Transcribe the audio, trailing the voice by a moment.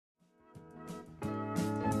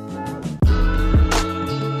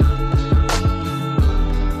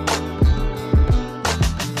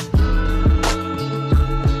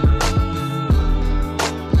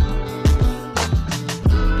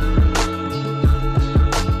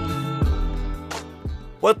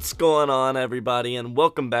What's going on, everybody, and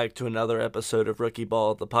welcome back to another episode of Rookie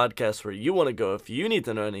Ball, the podcast where you want to go if you need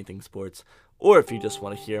to know anything sports, or if you just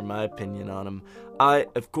want to hear my opinion on them. I,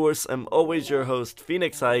 of course, am always your host,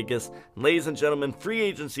 Phoenix Higas, and ladies and gentlemen, free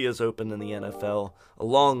agency has opened in the NFL,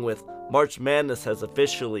 along with March Madness has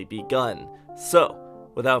officially begun. So,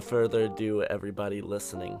 without further ado, everybody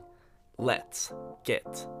listening, let's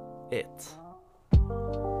get it.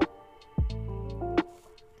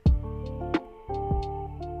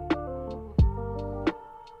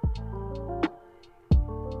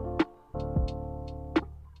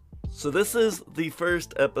 So this is the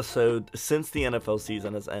first episode since the NFL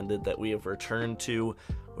season has ended that we have returned to,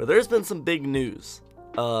 where there's been some big news.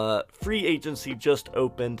 Free agency just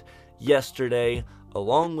opened yesterday,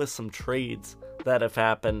 along with some trades that have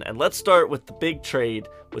happened. And let's start with the big trade,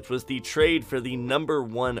 which was the trade for the number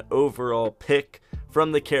 1 overall pick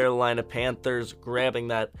from the Carolina Panthers, grabbing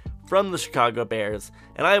that from the Chicago Bears.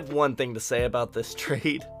 And I have one thing to say about this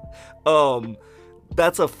trade.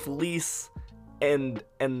 That's a fleece and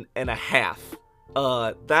a half.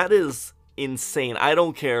 That is insane. I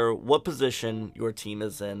don't care what position your team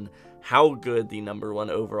is in, how good the number 1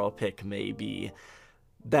 overall pick may be.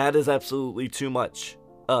 That is absolutely too much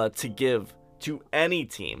to give to any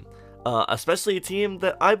team, especially a team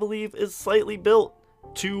that I believe is slightly built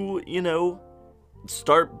to,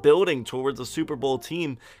 start building towards a Super Bowl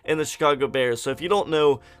team in the Chicago Bears. So if you don't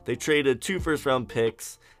know, they traded 2 first-round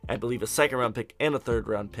picks, I believe a second-round pick and a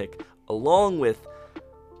third-round pick, along with,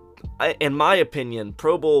 in my opinion,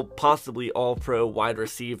 Pro Bowl, possibly All-Pro wide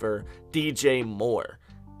receiver DJ Moore.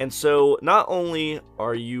 And so not only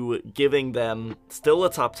are you giving them still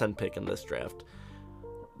a top 10 pick in this draft,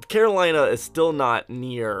 Carolina is still not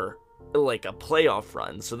near like a playoff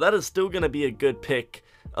run, so that is still going to be a good pick.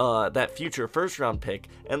 That future first round pick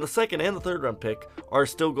and the second and the third round pick are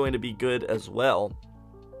still going to be good as well.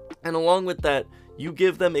 And along with that, you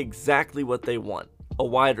give them exactly what they want, a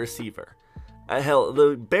wide receiver. Hell,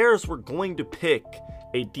 the Bears were going to pick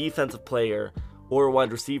a defensive player or a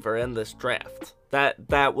wide receiver in this draft.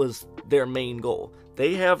 That was their main goal.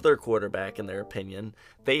 They have their quarterback in their opinion.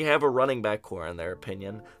 They have a running back core in their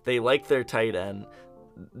opinion. They like their tight end.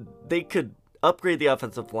 They could upgrade the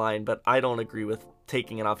offensive line, but I don't agree with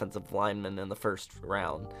taking an offensive lineman in the first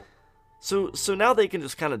round. So now they can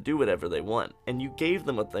just kind of do whatever they want. And you gave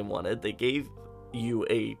them what they wanted. They gave you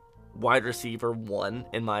a wide receiver 1,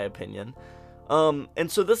 in my opinion. And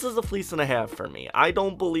so this is a fleece and a half for me. I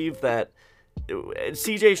don't believe that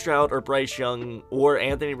CJ Stroud or Bryce Young or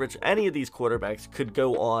Anthony Rich, any of these quarterbacks could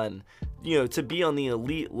go on, to be on the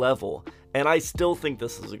elite level. And I still think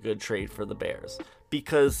this is a good trade for the Bears.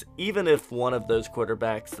 Because even if one of those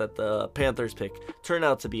quarterbacks that the Panthers pick turn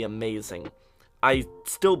out to be amazing, I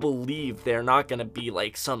still believe they're not going to be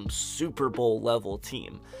like some Super Bowl level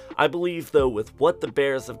team. I believe, though, with what the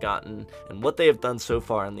Bears have gotten and what they have done so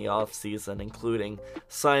far in the offseason, including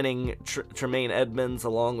signing Tremaine Edmonds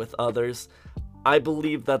along with others, I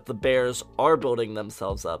believe that the Bears are building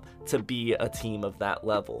themselves up to be a team of that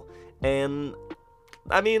level. And,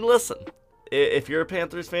 I mean, listen, if you're a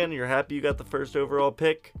Panthers fan and you're happy you got the first overall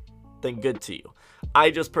pick, then good to you. I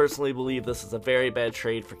just personally believe this is a very bad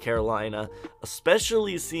trade for Carolina,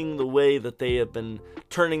 especially seeing the way that they have been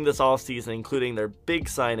turning this offseason, including their big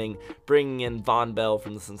signing, bringing in Von Bell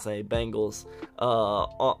from the Cincinnati Bengals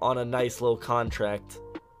on a nice little contract.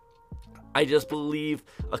 I just believe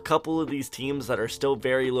a couple of these teams that are still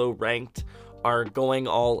very low ranked are going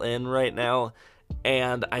all in right now,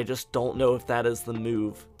 and I just don't know if that is the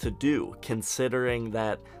move to do, considering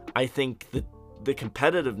that I think the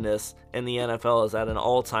competitiveness in the NFL is at an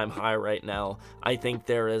all-time high right now. I think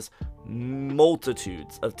there is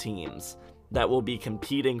multitudes of teams that will be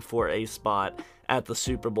competing for a spot at the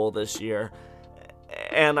Super Bowl this year.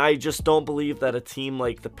 And I just don't believe that a team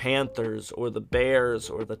like the Panthers or the Bears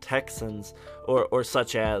or the Texans or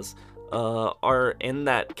such as are in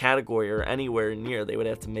that category or anywhere near. They would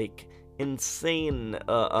have to make insane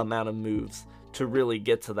amount of moves to really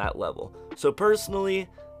get to that level. So personally,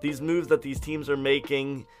 these moves that these teams are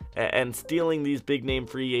making and stealing these big name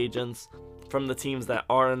free agents from the teams that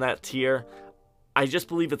are in that tier, I just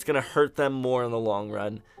believe it's going to hurt them more in the long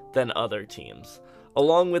run than other teams.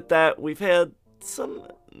 Along with that, we've had some,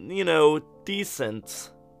 decent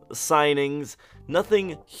signings.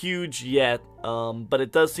 Nothing huge yet, but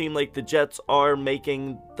it does seem like the Jets are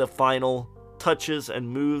making the final touches and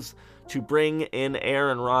moves to bring in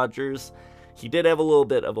Aaron Rodgers. He did have a little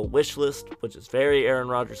bit of a wish list, which is very Aaron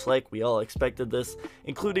Rodgers-like. We all expected this,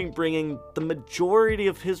 including bringing the majority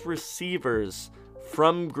of his receivers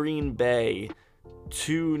from Green Bay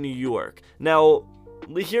to New York. Now,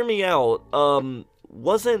 hear me out.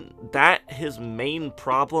 wasn't that his main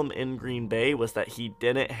problem in Green Bay, was that he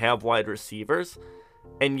didn't have wide receivers,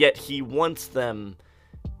 and yet he wants them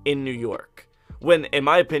in New York? When, in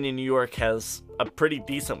my opinion, New York has a pretty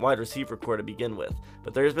decent wide receiver core to begin with.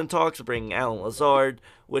 But there's been talks of bringing Alan Lazard,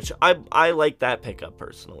 which I like that pickup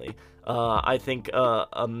personally. I think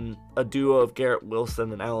a duo of Garrett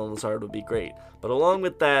Wilson and Alan Lazard would be great. But along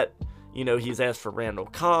with that, you know, he's asked for Randall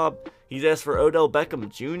Cobb. He's asked for Odell Beckham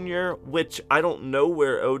Jr., which I don't know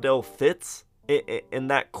where Odell fits in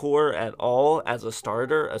that core at all as a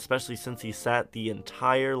starter, especially since he sat the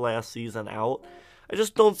entire last season out. I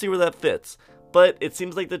just don't see where that fits. But it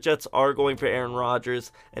seems like the Jets are going for Aaron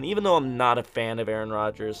Rodgers, and even though I'm not a fan of Aaron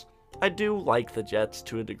Rodgers, I do like the Jets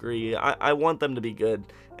to a degree. I want them to be good,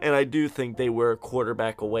 and I do think they were a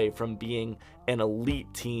quarterback away from being an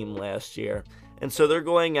elite team last year. And so they're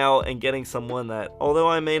going out and getting someone that, although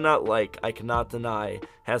I may not like, I cannot deny,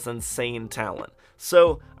 has insane talent.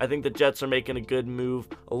 So I think the Jets are making a good move.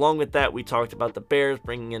 Along with that, we talked about the Bears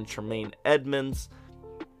bringing in Tremaine Edmonds.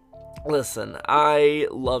 Listen, I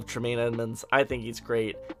love Tremaine Edmonds. I think he's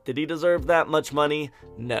great. Did he deserve that much money?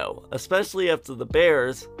 No. Especially after the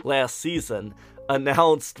Bears last season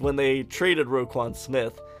announced when they traded Roquan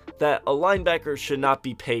Smith that a linebacker should not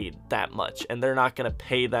be paid that much, and they're not going to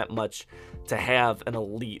pay that much to have an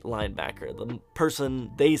elite linebacker. The person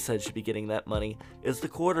they said should be getting that money is the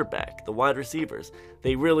quarterback, the wide receivers.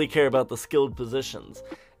 They really care about the skilled positions.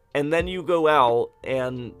 And then you go out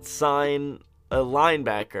and sign a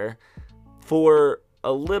linebacker for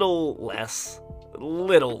a little less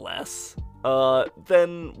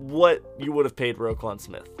than what you would have paid Roquan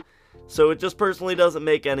Smith. So it just personally doesn't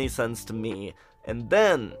make any sense to me. And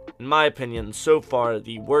then, in my opinion, so far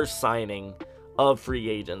the worst signing of free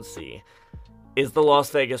agency is the Las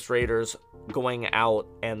Vegas Raiders going out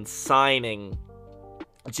and signing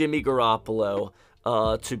Jimmy Garoppolo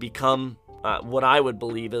to become what I would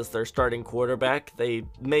believe is their starting quarterback. They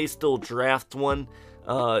may still draft one,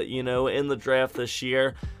 in the draft this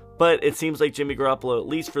year, but it seems like Jimmy Garoppolo, at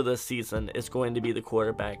least for this season, is going to be the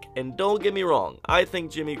quarterback. And don't get me wrong, I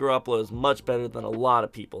think Jimmy Garoppolo is much better than a lot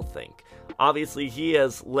of people think. Obviously, he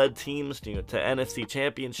has led teams to NFC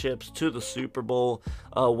championships, to the Super Bowl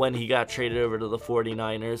when he got traded over to the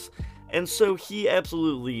 49ers. And so he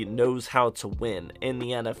absolutely knows how to win in the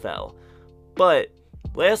NFL. But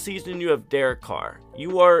last season, you have Derek Carr.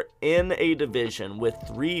 You are in a division with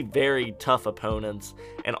 3 very tough opponents,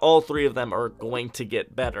 and all 3 of them are going to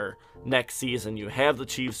get better next season. You have the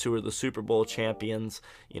Chiefs, who are the Super Bowl champions.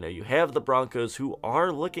 You have the Broncos, who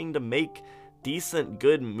are looking to make decent,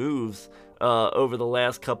 good moves over the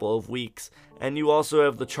last couple of weeks. And you also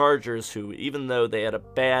have the Chargers, who, even though they had a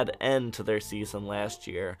bad end to their season last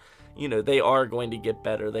year, they are going to get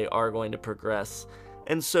better. They are going to progress.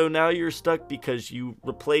 And so now you're stuck because you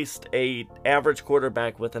replaced a average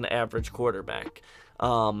quarterback with an average quarterback.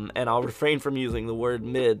 And I'll refrain from using the word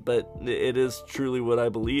mid, but it is truly what I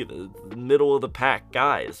believe. Middle of the pack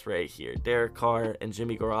guys right here, Derek Carr and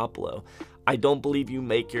Jimmy Garoppolo. I don't believe you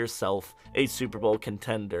make yourself a Super Bowl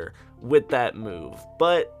contender with that move.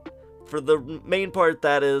 But for the main part,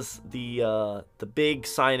 that is the big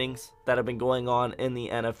signings that have been going on in the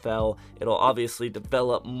NFL. It'll obviously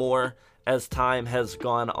develop more as time has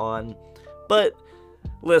gone on. But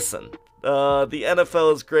listen, the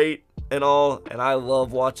NFL is great and all, and I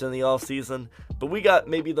love watching the offseason, but we got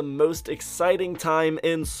maybe the most exciting time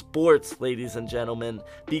in sports, ladies and gentlemen,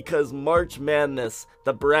 because March Madness,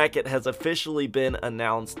 the bracket, has officially been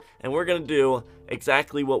announced, and we're going to do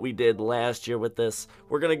exactly what we did last year with this.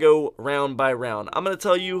 We're going to go round by round. I'm going to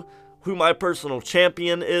tell you who my personal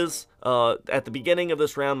champion is at the beginning of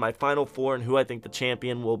this round, my final 4, and who I think the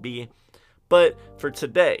champion will be. But for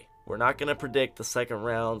today, we're not going to predict the second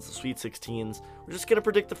rounds, the Sweet 16s. We're just going to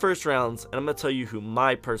predict the first rounds, and I'm going to tell you who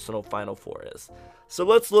my personal Final Four is. So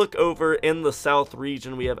let's look over in the South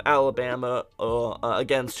region. We have Alabama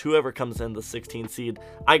against whoever comes in the 16th seed.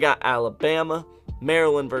 I got Alabama,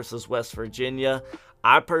 Maryland versus West Virginia.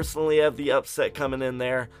 I personally have the upset coming in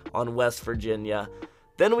there on West Virginia.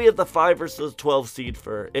 Then we have the 5 versus 12 seed.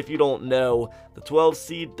 For if you don't know, the 12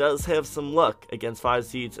 seed does have some luck against 5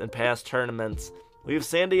 seeds in past tournaments. We have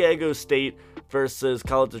San Diego State versus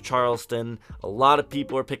College of Charleston. A lot of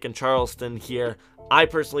people are picking Charleston here. I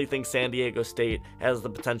personally think San Diego State has the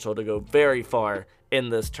potential to go very far in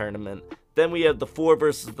this tournament. Then we have the 4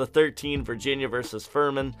 versus the 13, Virginia versus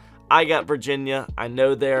Furman. I got Virginia. I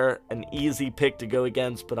know they're an easy pick to go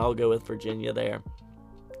against, but I'll go with Virginia there.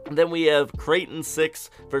 And then we have Creighton 6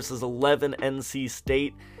 versus 11 NC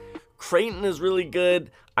State. Creighton is really good.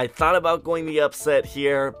 I thought about going the upset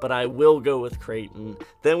here, but I will go with Creighton.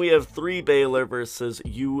 Then we have 3 Baylor versus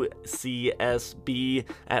UCSB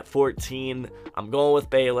at 14. I'm going with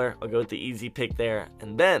Baylor. I'll go with the easy pick there.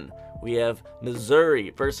 And then we have Missouri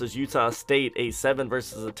versus Utah State, a 7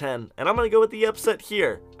 versus a 10. And I'm going to go with the upset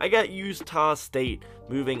here. I got Utah State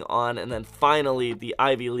moving on. And then finally, the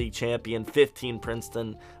Ivy League champion, 15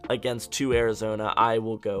 Princeton against 2 Arizona. I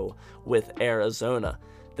will go with Arizona.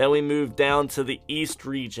 Then we move down to the East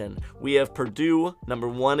region. We have Purdue, number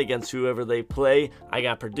 1 against whoever they play. I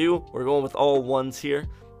got Purdue. We're going with all ones here.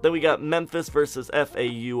 Then we got Memphis versus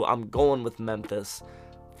FAU. I'm going with Memphis.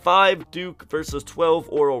 5 Duke versus 12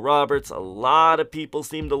 Oral Roberts. A lot of people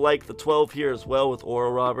seem to like the 12 here as well with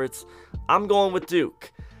Oral Roberts. I'm going with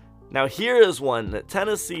Duke. Now here is one that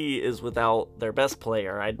Tennessee is without their best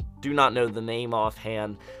player. I do not know the name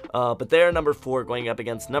offhand, but they're number 4 going up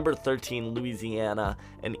against number 13 Louisiana.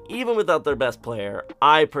 And even without their best player,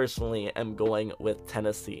 I personally am going with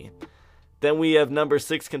Tennessee. Then we have number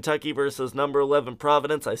 6 Kentucky versus number 11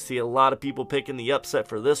 Providence. I see a lot of people picking the upset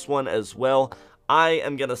for this one as well. I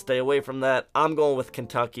am going to stay away from that. I'm going with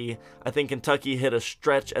Kentucky. I think Kentucky hit a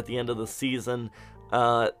stretch at the end of the season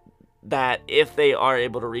that if they are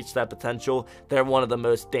able to reach that potential, they're one of the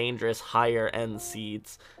most dangerous higher end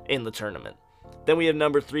seeds in the tournament. Then we have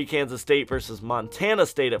number 3 Kansas State versus Montana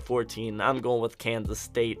State at 14. I'm going with Kansas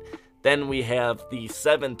State. Then we have the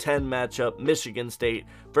 7-10 matchup, Michigan State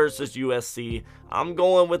versus USC. I'm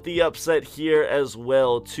going with the upset here as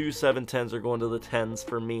well. 2 7-10s are going to the 10s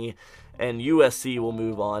for me, and USC will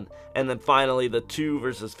move on. And then finally, the 2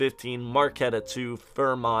 versus 15, Marquette at 2,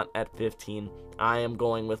 Vermont at 15. I am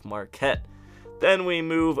going with Marquette. Then we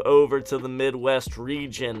move over to the Midwest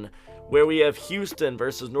region, where we have Houston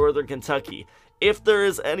versus Northern Kentucky. If there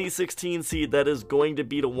is any 16 seed that is going to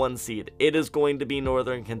beat a 1 seed, it is going to be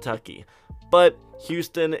Northern Kentucky. But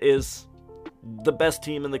Houston is the best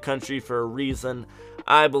team in the country for a reason.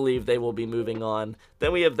 I believe they will be moving on.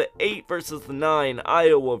 Then we have the 8 versus the 9,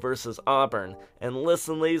 Iowa versus Auburn. And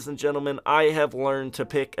listen, ladies and gentlemen, I have learned to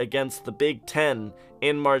pick against the Big Ten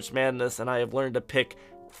in March Madness, and I have learned to pick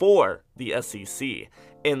for the SEC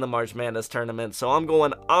in the March Madness tournament. So I'm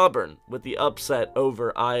going Auburn with the upset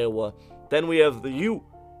over Iowa. Then we have the U,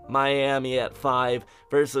 Miami at 5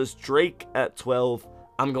 versus Drake at 12.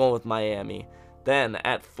 I'm going with Miami. Then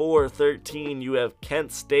at 4-13, you have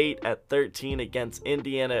Kent State at 13 against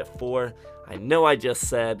Indiana at 4. I know I just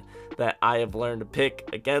said that I have learned to pick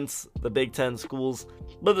against the Big Ten schools,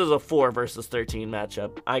 but there's a 4 versus 13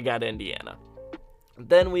 matchup. I got Indiana.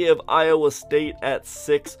 Then we have Iowa State at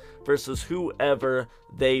 6 versus whoever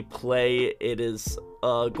they play. It is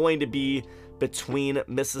going to be between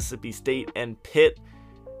Mississippi State and Pitt.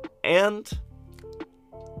 And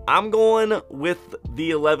I'm going with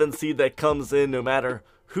the 11 seed that comes in no matter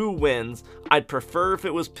who wins. I'd prefer if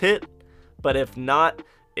it was Pitt, but if not,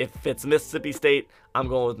 if it's Mississippi State, I'm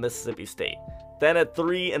going with Mississippi State. Then at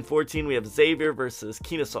 3 and 14, we have Xavier versus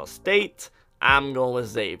Kennesaw State. I'm going with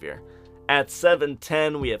Xavier. At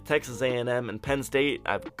 7-10, we have Texas A&M and Penn State.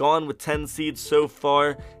 I've gone with 10 seeds so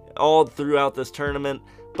far all throughout this tournament,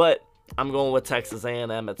 but I'm going with Texas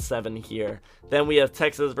A&M at 7 here. Then we have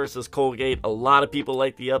Texas versus Colgate. A lot of people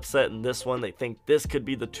like the upset in this one. They think this could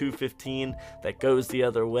be the 2-15 that goes the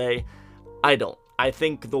other way. I don't. I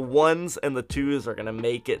think the 1s and the 2s are going to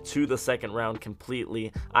make it to the second round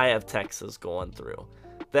completely. I have Texas going through.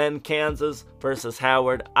 Then Kansas versus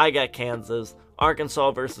Howard. I got Kansas.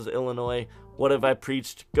 Arkansas versus Illinois. What have I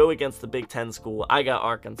preached? Go against the Big Ten school. I got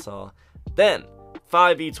Arkansas. Then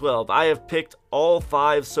 5v12. I have picked all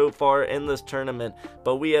 5 so far in this tournament,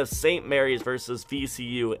 but we have St. Mary's versus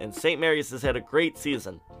VCU, and St. Mary's has had a great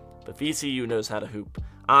season, but VCU knows how to hoop.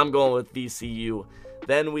 I'm going with VCU.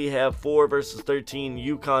 Then we have 4 versus 13,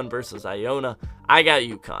 UConn versus Iona. I got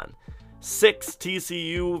UConn. 6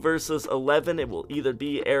 TCU versus 11. It will either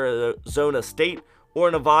be Arizona State or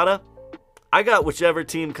Nevada. I got whichever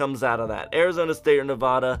team comes out of that. Arizona State or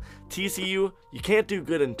Nevada. TCU, you can't do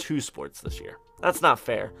good in 2 sports this year. That's not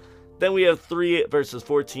fair. Then we have 3 versus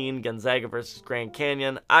 14, Gonzaga versus Grand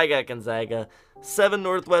Canyon. I got Gonzaga. 7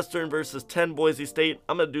 Northwestern versus 10 Boise State.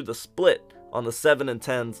 I'm going to do the split on the 7 and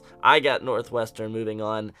 10s. I got Northwestern moving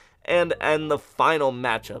on. And the final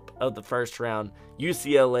matchup of the first round,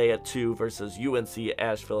 UCLA at 2 versus UNC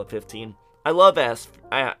Asheville at 15. I love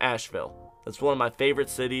Asheville. It's one of my favorite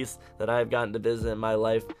cities that I've gotten to visit in my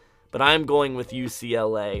life, but I'm going with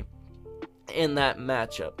UCLA in that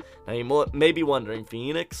matchup. Now you may be wondering,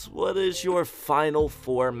 Phoenix, what is your Final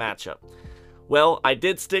Four matchup? Well, I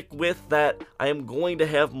did stick with that. I am going to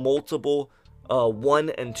have multiple 1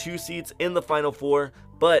 and 2 seeds in the Final Four,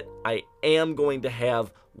 but I am going to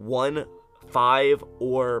have 1, 5,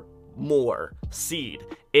 or more seed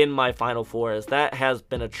in my Final Four, as that has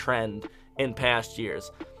been a trend in past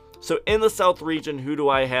years. So in the South region, who do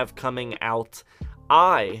I have coming out?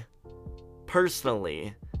 I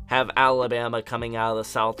personally have Alabama coming out of the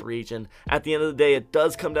South region. At the end of the day, it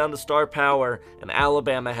does come down to star power, and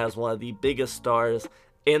Alabama has one of the biggest stars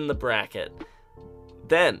in the bracket.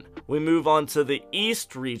 Then we move on to the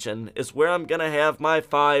East region, is where I'm going to have my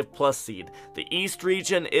 5+ seed. The East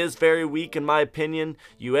region is very weak in my opinion.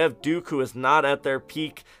 You have Duke, who is not at their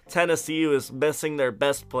peak, Tennessee, who is missing their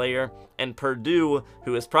best player, and Purdue,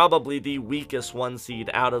 who is probably the weakest 1 seed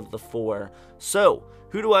out of the 4. So,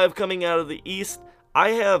 who do I have coming out of the East? I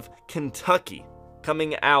have Kentucky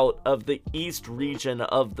coming out of the East region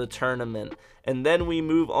of the tournament. And then we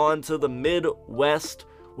move on to the Midwest,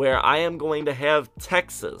 where I am going to have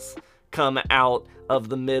Texas come out of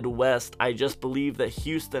the Midwest. I just believe that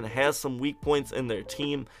Houston has some weak points in their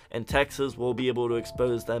team, and Texas will be able to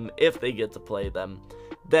expose them if they get to play them.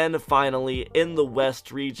 Then finally, in the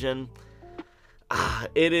West region,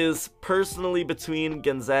 it is personally between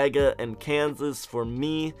Gonzaga and Kansas for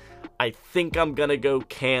me. I think I'm going to go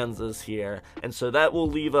Kansas here. And so that will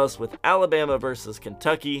leave us with Alabama versus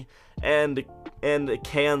Kentucky and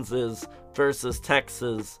Kansas versus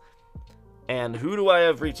Texas. And who do I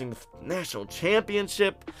have reaching the national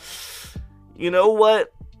championship? You know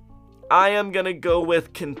what? I am going to go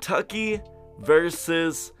with Kentucky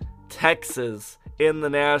versus Texas in the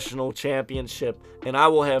national championship. And I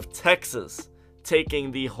will have Texas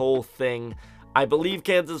taking the whole thing. I believe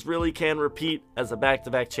Kansas really can repeat as a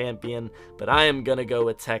back-to-back champion, but I am going to go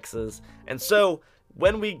with Texas. And so,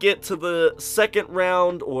 when we get to the second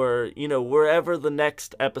round, or, wherever the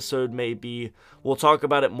next episode may be, we'll talk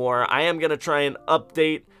about it more. I am going to try and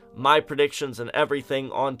update my predictions and everything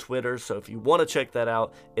on Twitter, so if you want to check that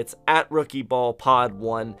out, it's at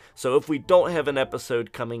RookieBallPod1. So if we don't have an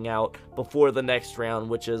episode coming out before the next round,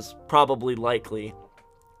 which is probably likely,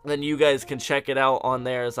 then you guys can check it out on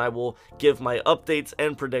there, as I will give my updates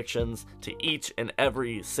and predictions to each and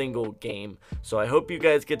every single game. So I hope you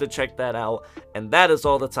guys get to check that out, and that is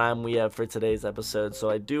all the time we have for today's episode. So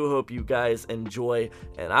I do hope you guys enjoy,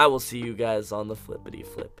 and I will see you guys on the flippity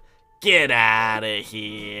flip. Get out of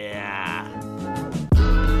here.